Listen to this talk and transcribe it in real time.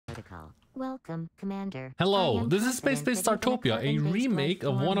Welcome, Commander. Hello, this is Spacebase Startopia, a remake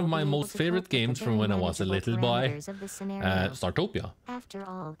of one of my most favorite games from when I was a little boy, Startopia. After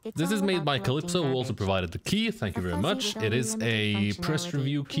all, This is made by Calypso, who also provided the key, thank you very much. It is a press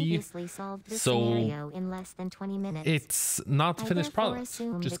review key, so it's not finished product.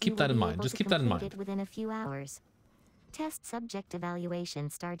 Just keep that in mind, just keep that in mind. Within a few hours. Test subject evaluation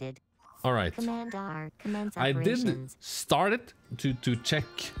started. Alright, Command R, commence I did operations. start it to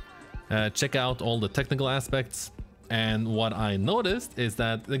check out all the technical aspects, and what I noticed is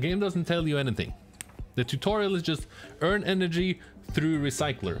that the game doesn't tell you anything. The tutorial is just earn energy through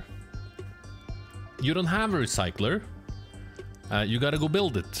recycler. You don't have a recycler, you gotta go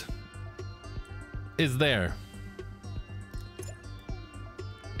build it. It's there.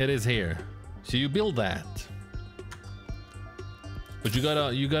 It is here. So you build that. But you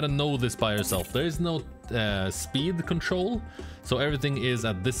gotta know this by yourself. There is no speed control, so everything is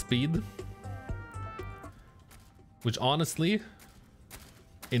at this speed, which honestly,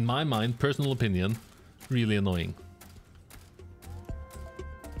 in my mind, personal opinion, really annoying.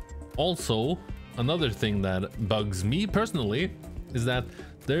 Also, another thing that bugs me personally is that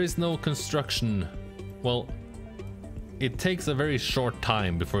there is no construction. Well, it takes a very short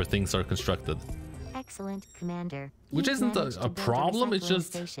time before things are constructed. Excellent, Commander. Which isn't a problem, it's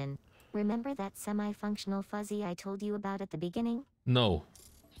just... Station. Remember that semi-functional fuzzy I told you about at the beginning? No.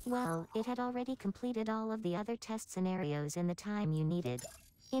 Well, it had already completed all of the other test scenarios in the time you needed.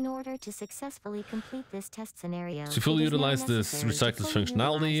 In order to successfully complete this test scenario, to fully utilize this recycler's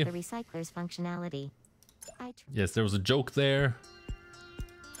functionality. The recycler's functionality. Yes, there was a joke there.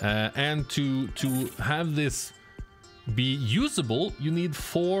 And to have this be usable, you need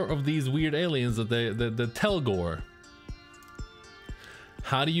 4 of these weird aliens that the Telgor.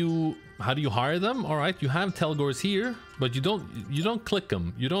 How do you hire them? All right, you have Telgors here, but you don't click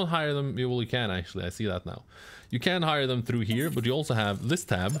them. You don't hire them. Well, you can actually. I see that now. You can hire them through here, but you also have this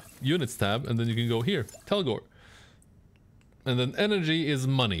tab, units tab, and then you can go here, Telgor. And then energy is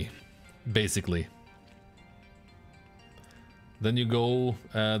money, basically. Then you go.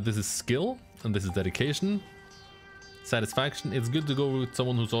 This is skill, and this is dedication. Satisfaction. It's good to go with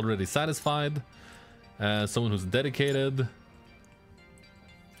someone who's already satisfied, someone who's dedicated,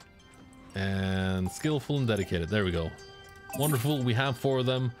 and skillful and dedicated. There we go. Wonderful. We have 4 of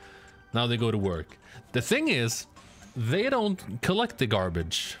them. Now they go to work. The thing is, they don't collect the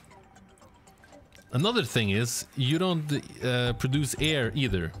garbage. Another thing is, you don't produce air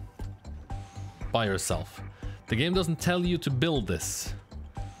either by yourself. The game doesn't tell you to build this.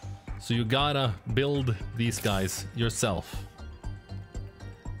 So you gotta build these guys yourself.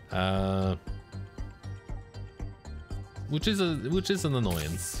 Which is an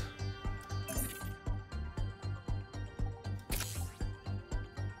annoyance.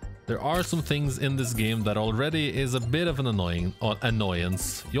 There are some things in this game that already is a bit of an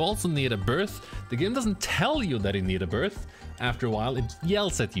annoyance. You also need a berth. The game doesn't tell you that you need a berth. After a while, it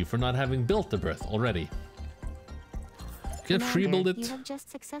yells at you for not having built a berth already. You can free build it. You have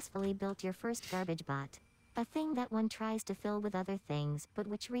just successfully built your first garbage bot. A thing that one tries to fill with other things, but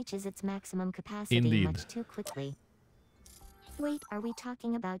which reaches its maximum capacity much too quickly. Wait, are we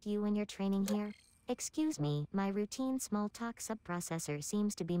talking about you and your training here? Excuse me, my routine small talk subprocessor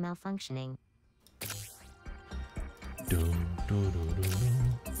seems to be malfunctioning.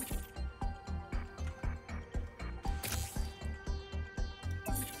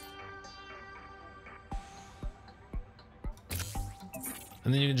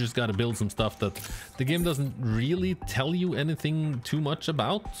 And then you just gotta build some stuff that the game doesn't really tell you anything too much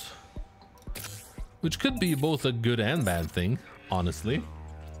about. Which could be both a good and bad thing, honestly.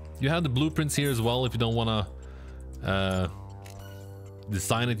 You have the blueprints here as well if you don't want to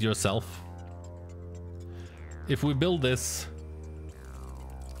design it yourself. If we build this,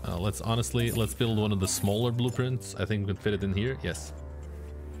 let's build one of the smaller blueprints. I think we can fit it in here. Yes.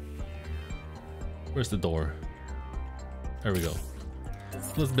 Where's the door? There we go.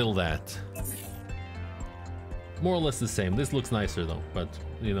 Let's build that. More or less the same. This looks nicer though, but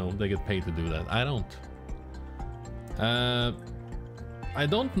you know, they get paid to do that. I don't. I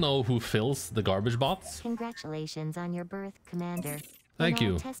don't know who fills the garbage bots. Congratulations on your birth, Commander. Thank you.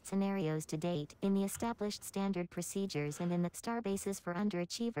 In all test scenarios to date, in the established standard procedures and in the Starbases for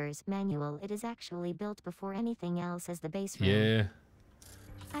Underachievers manual, it is actually built before anything else as the base room. Yeah.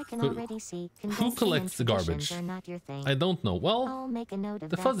 I can already see who collects the garbage? Are not your thing. I don't know. Well, I'll make a note of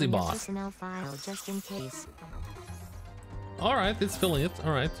the that fuzzy in your boss. personnel file just in case. Alright, it's filling it.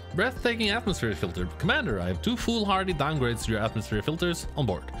 Alright. Breathtaking atmosphere filter. Commander, I have 2 foolhardy downgrades to your atmosphere filters on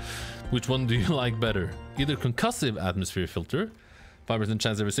board. Which one do you like better? Either concussive atmosphere filter, 5%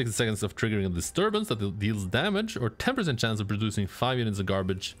 chance every 60 seconds of triggering a disturbance that deals damage, or 10% chance of producing 5 units of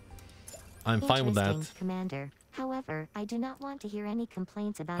garbage. I'm fine with that. Commander. However, I do not want to hear any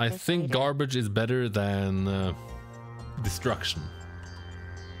complaints about I this think later. garbage is better than destruction.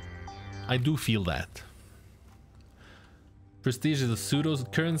 I do feel that. Prestige is a pseudo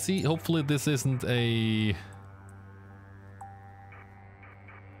currency. Hopefully this isn't a...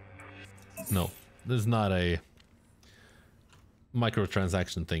 No, this is not a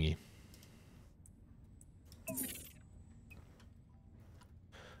microtransaction thingy.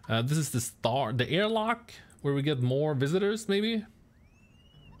 This is the airlock where we get more visitors, maybe.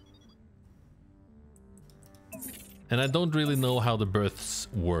 And I don't really know how the berths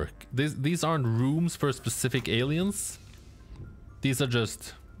work. These aren't rooms for specific aliens. These are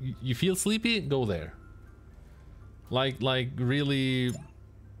just, you feel sleepy? Go there. Like really,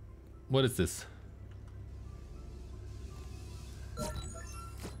 what is this?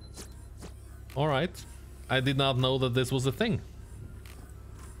 All right, I did not know that this was a thing.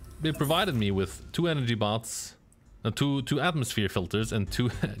 They provided me with 2 energy bots, two atmosphere filters, and 2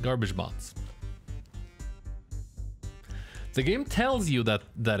 garbage bots. The game tells you that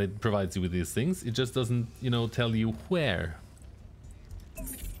it provides you with these things. It just doesn't, you know, tell you where.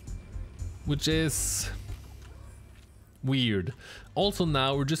 Which is weird. Also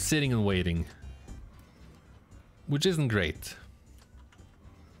now we're just sitting and waiting. Which isn't great.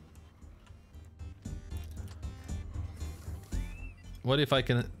 What if I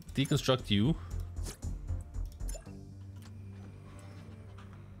can deconstruct you?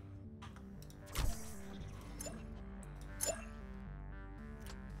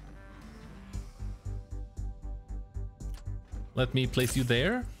 Let me place you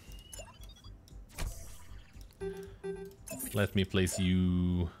there. Let me place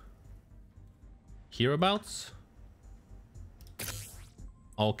you hereabouts.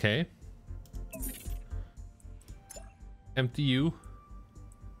 Okay. Empty you.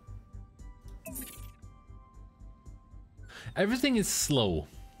 Everything is slow.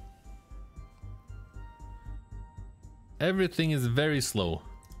 Everything is very slow.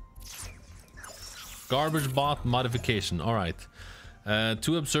 Garbage bot modification. All right.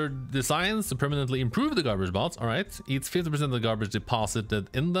 2 absurd designs to permanently improve the garbage bots. All right. Eats 50% of the garbage deposited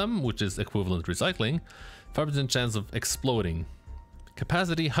in them, which is equivalent to recycling. 5% chance of exploding.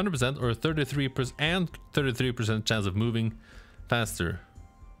 Capacity 100% or 33% and 33% chance of moving faster.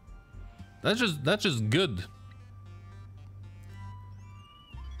 That's just good.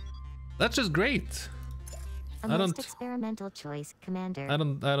 That's just great. A most experimental choice, Commander. I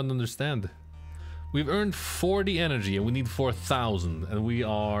don't understand. We've earned 40 energy and we need 4,000 and we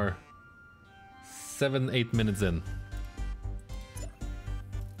are 7-8 minutes in.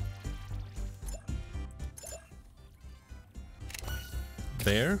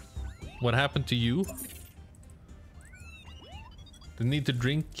 There. What happened to you? The need to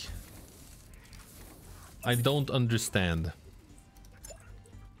drink? I don't understand.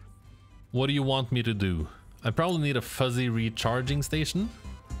 What do you want me to do? I probably need a fuzzy recharging station.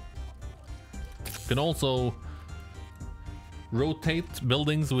 Can also rotate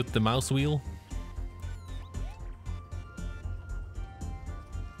buildings with the mouse wheel.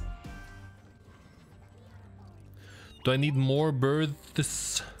 Do I need more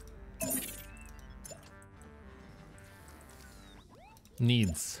berths?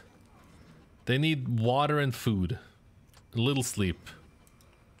 Needs. They need water and food. A little sleep.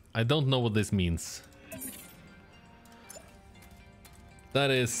 I don't know what this means. That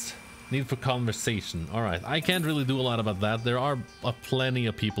is need for conversation. All right, I can't really do a lot about that. There are plenty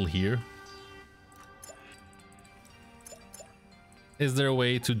of people here. Is there a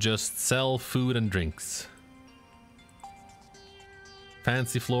way to just sell food and drinks?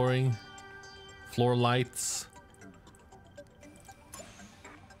 Fancy flooring, floor lights.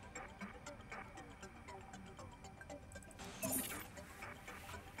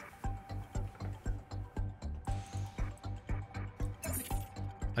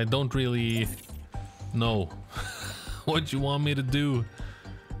 I don't really know what you want me to do.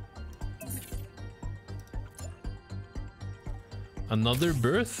 Another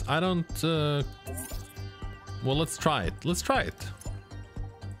berth? I don't... Well, let's try it. Let's try it.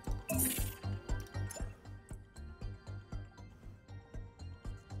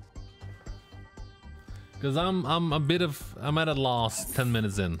 Because I'm at a loss 10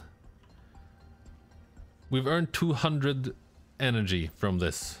 minutes in. We've earned 200 energy from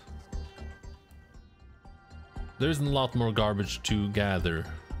this. There's a lot more garbage to gather.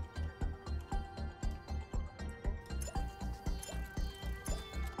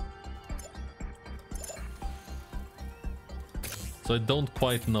 So I don't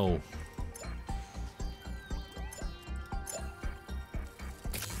quite know.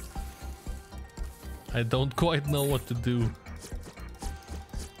 I don't quite know what to do.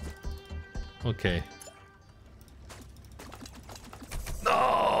 Okay.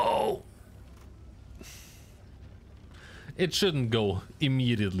 No! It shouldn't go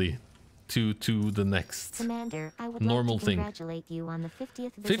immediately to the next Commander, I would normal like to thing. Congratulate you on the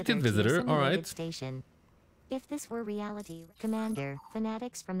 50th 50th visitor, visitor, to your all right. simulated station. If this were reality, Commander,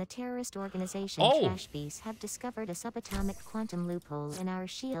 fanatics from the terrorist organization Spacebase have discovered a subatomic quantum loophole in our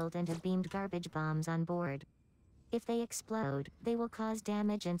shield and have beamed garbage bombs on board. If they explode, they will cause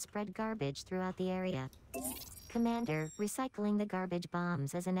damage and spread garbage throughout the area. Commander, recycling the garbage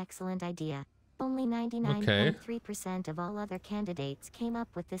bombs is an excellent idea. Only 99.3% of all other candidates came up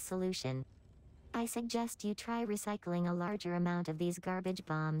with this solution. I suggest you try recycling a larger amount of these garbage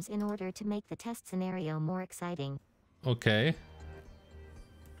bombs in order to make the test scenario more exciting. Okay.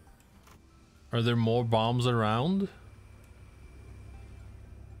 Are there more bombs around?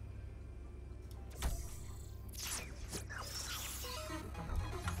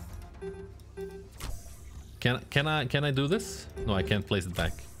 Can I do this? No, I can't place it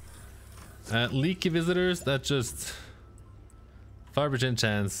back. Leaky visitors, that just 5%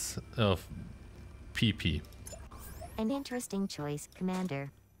 chance of PP. An interesting choice,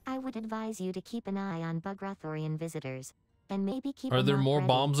 Commander. I would advise you to keep an eye on Bugrathorian visitors, and maybe keep. Are there them more ready,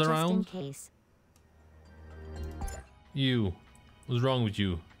 bombs just around? in case. You. What's wrong with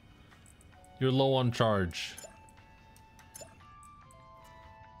you? You're low on charge.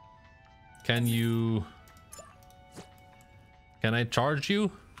 Can you... Can I charge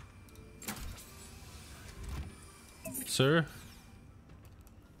you? Sir?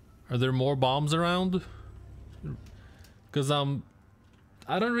 Are there more bombs around? Because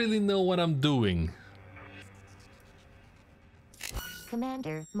I don't really know what I'm doing.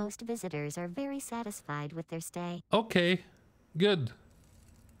 Commander, most visitors are very satisfied with their stay. Okay, good.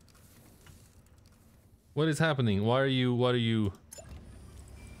 What is happening? What are you?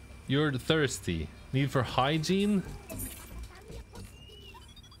 You're thirsty. Need for hygiene?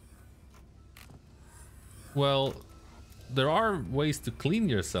 Well, there are ways to clean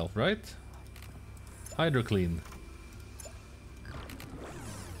yourself, right? Hydroclean.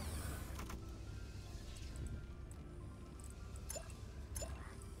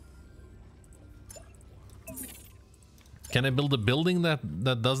 Can I build a building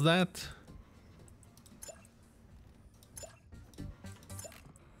that does that?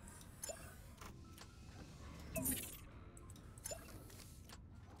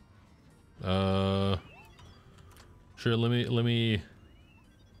 Sure,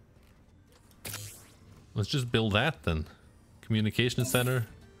 let's just build that then. Communication center.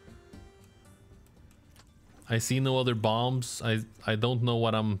 I see no other bombs. I don't know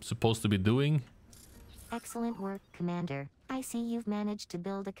what I'm supposed to be doing. Excellent work, Commander. I see you've managed to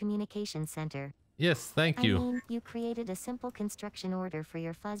build a communication center. Yes, thank you. I mean, you created a simple construction order for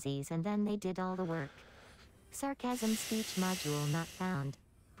your fuzzies and then they did all the work. Sarcasm speech module not found.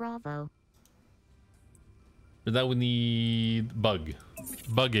 Bravo. For that we need bug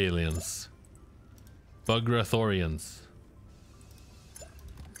aliens, Bugrathorians.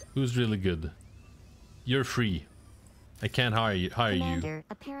 Who's really good? You're free. I can't hire you. Commander,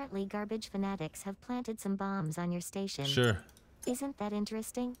 apparently garbage fanatics have planted some bombs on your station. Sure. Isn't that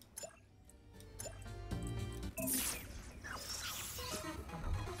interesting?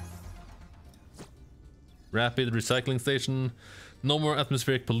 Rapid recycling station. No more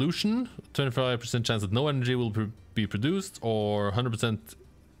atmospheric pollution. 25% chance that no energy will be produced, or 100%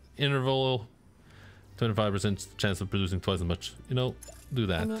 interval. 25% chance of producing twice as much. You know, do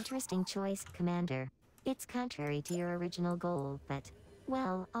that. An interesting choice, Commander. It's contrary to your original goal, but,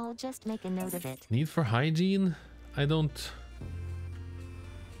 well, I'll just make a note of it. Need for hygiene? I don't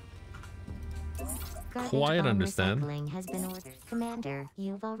quite understand. Recycling has been ordered. Commander,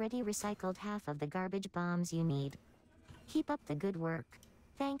 you've already recycled half of the garbage bombs you need. Keep up the good work.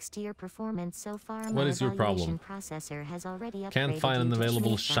 Thanks to your performance so far, what is your problem? Processor has already upgraded. Can't find an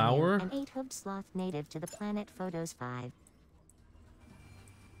available shower. An 8-hooved sloth native to the planet Photos 5.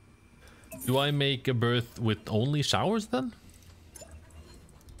 Do I make a berth with only showers then?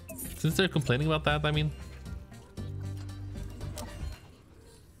 Since they're complaining about that, I mean.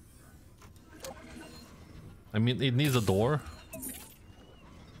 It needs a door.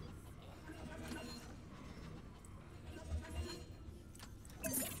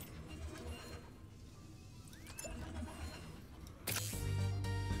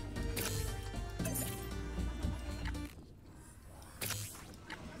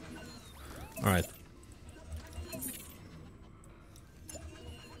 All right.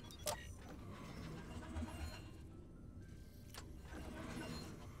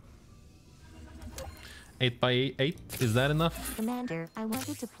 8 by 8, is that enough? Commander, I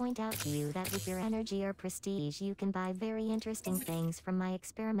wanted to point out to you that with your energy or prestige you can buy very interesting things from my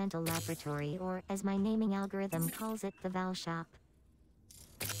experimental laboratory, or, as my naming algorithm calls it, the Val Shop.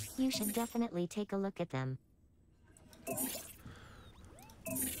 You should definitely take a look at them.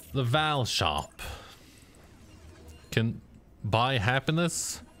 The Val Shop. Can buy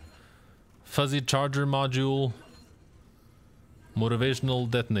happiness, fuzzy charger module, motivational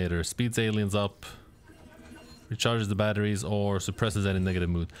detonator, speeds aliens up, recharges the batteries, or suppresses any negative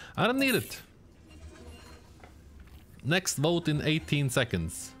mood. I don't need it. Next vote in 18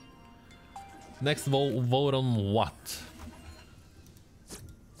 seconds. Next vote on what?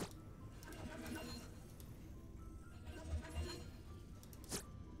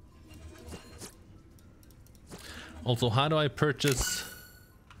 Also, how do I purchase?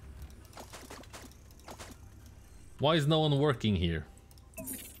 Why is no one working here?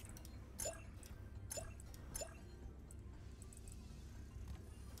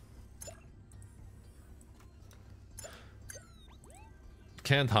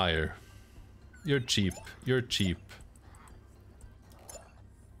 Can't hire. You're cheap. You're cheap.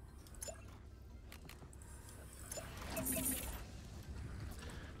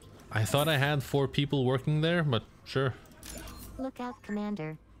 I thought I had 4 people working there, but sure. Look out,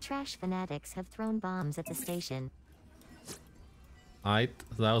 Commander. Trash fanatics have thrown bombs at the station. Aight,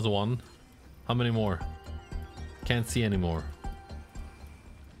 that was 1. How many more? Can't see anymore.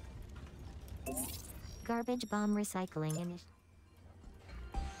 Garbage bomb recycling initiative.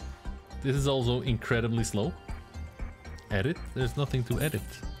 This is also incredibly slow. Edit? There's nothing to edit.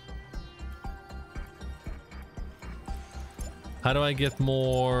 How do I get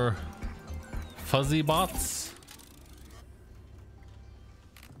more fuzzy bots?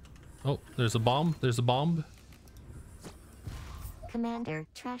 Oh, there's a bomb. There's a bomb. Commander,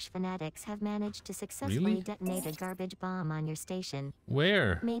 trash fanatics have managed to successfully detonate a garbage bomb on your station.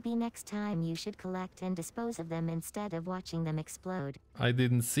 Where? Maybe next time you should collect and dispose of them instead of watching them explode. I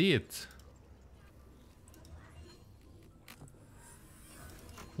didn't see it.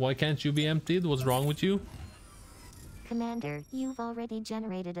 Why can't you be emptied? What's wrong with you? Commander, you've already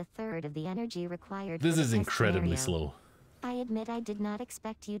generated a third of the energy required. This is for the test incredibly scenario. slow. I admit I did not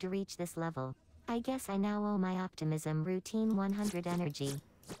expect you to reach this level. I guess I now owe my optimism routine 100 energy.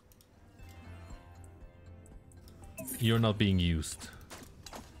 You're not being used.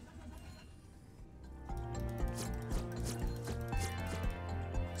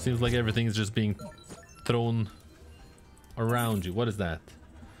 Seems like everything is just being thrown around you. What is that?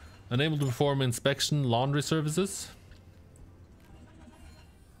 Unable to perform inspection laundry services?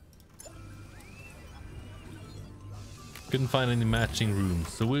 Couldn't find any matching rooms.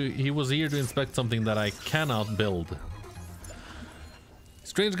 So he was here to inspect something that I cannot build.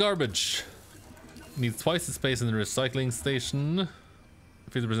 Strange garbage. Needs twice the space in the recycling station.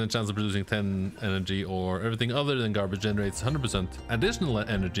 50% chance of producing 10 energy, or everything other than garbage generates 100% additional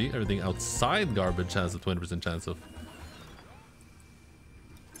energy. Everything outside garbage has a 20% chance of.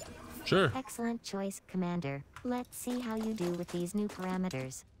 Sure. Excellent choice, Commander. Let's see how you do with these new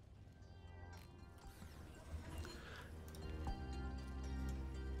parameters.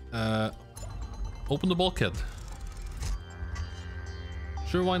 Open the bulkhead.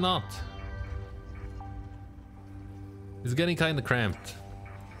 Sure, why not? It's getting kind of cramped.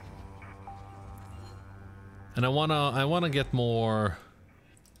 And I wanna get more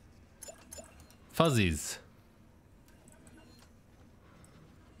fuzzies.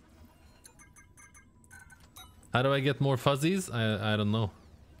 How do I get more fuzzies? I don't know.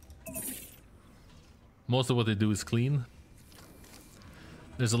 Most of what they do is clean.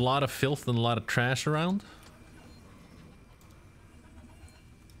 There's a lot of filth and a lot of trash around.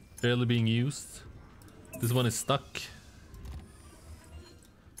 Barely being used. This one is stuck.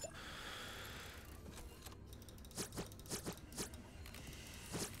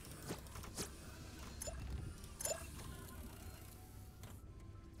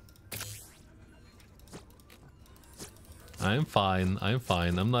 I'm fine, I'm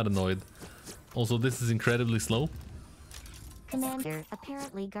fine, I'm not annoyed. Also, this is incredibly slow. Commander,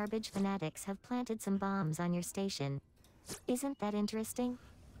 apparently garbage fanatics have planted some bombs on your station. Isn't that interesting?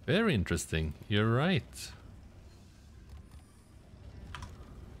 Very interesting, you're right.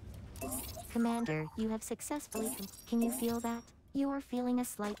 Commander, you have successfully... Can you feel that? You are feeling a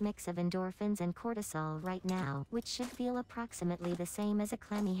slight mix of endorphins and cortisol right now, which should feel approximately the same as a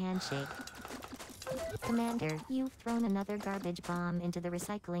clammy handshake. Commander, you've thrown another garbage bomb into the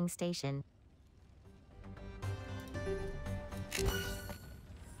recycling station.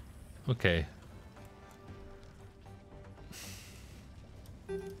 Okay.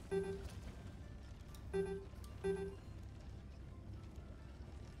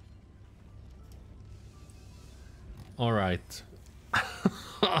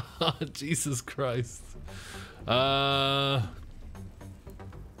 Jesus Christ. The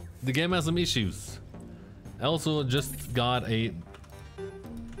game has some issues. I also just got a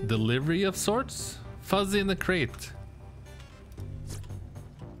delivery of sorts. Fuzzy in the crate.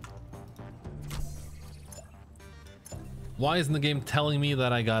 Why isn't the game telling me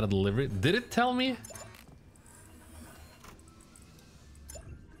that I got a delivery? Did it tell me?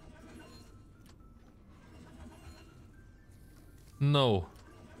 No,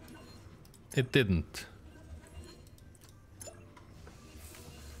 it didn't.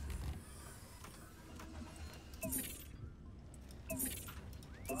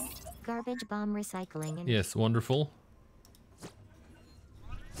 Garbage bomb recycling. And yes, wonderful.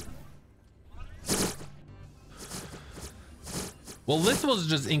 Well, this was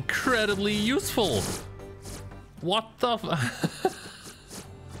just incredibly useful. What the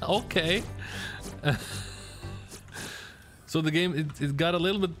f- Okay. So the game, it got a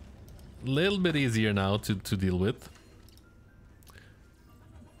little bit easier now to deal with.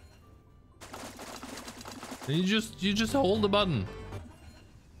 And you just hold the button.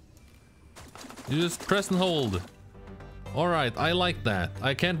 You just press and hold. All right, I like that.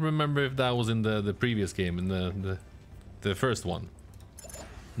 I can't remember if that was in the previous game, in the first one.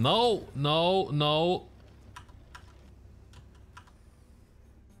 No, no, no.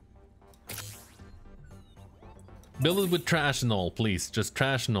 Build it with trash and all, please. Just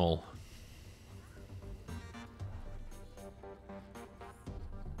trash and all.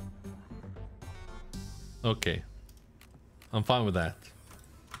 Okay. I'm fine with that.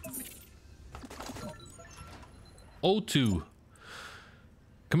 O2.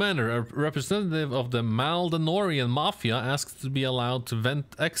 Commander, a representative of the Maldonorian Mafia asks to be allowed to vent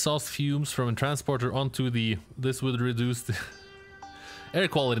exhaust fumes from a transporter onto the... This would reduce the air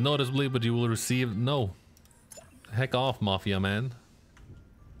quality noticeably, but you will receive... No. Heck off, Mafia man.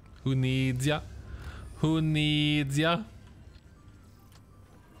 Who needs ya? Who needs ya?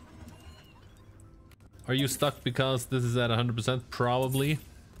 Are you stuck because this is at 100%? Probably.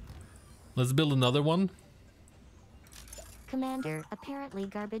 Let's build another one. Commander, apparently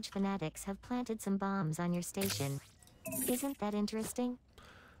garbage fanatics have planted some bombs on your station. Isn't that interesting?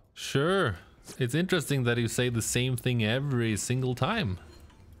 Sure. It's interesting that you say the same thing every single time.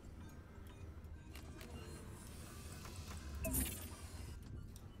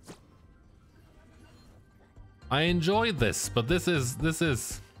 I enjoy this, but this is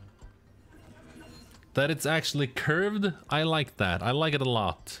that it's actually curved. I like that. I like it a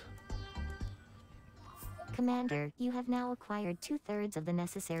lot. Commander, you have now acquired 2/3 of the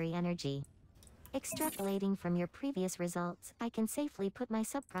necessary energy. Extrapolating from your previous results, I can safely put my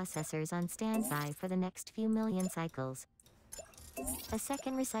subprocessors on standby for the next few million cycles. A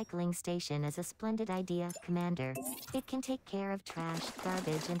second recycling station is a splendid idea, Commander. It can take care of trash,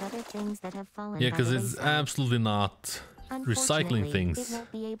 garbage, and other things that have fallen by the because it's wayside. absolutely not recycling things. It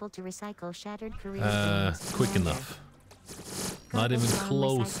won't be able to recycle shattered career things, quick Commander. enough. Not even Garbage bomb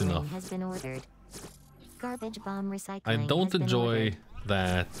close recycling enough. has been ordered. Garbage bomb recycling I don't has been enjoy ordered.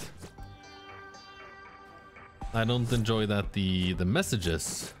 that. I don't enjoy that the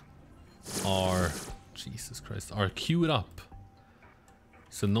messages are, Jesus Christ, are queued up.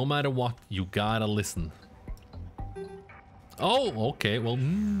 So no matter what, you gotta listen. Oh, okay, well,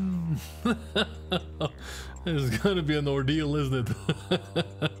 it's gonna be an ordeal, isn't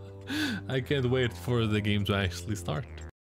it? I can't wait for the game to actually start.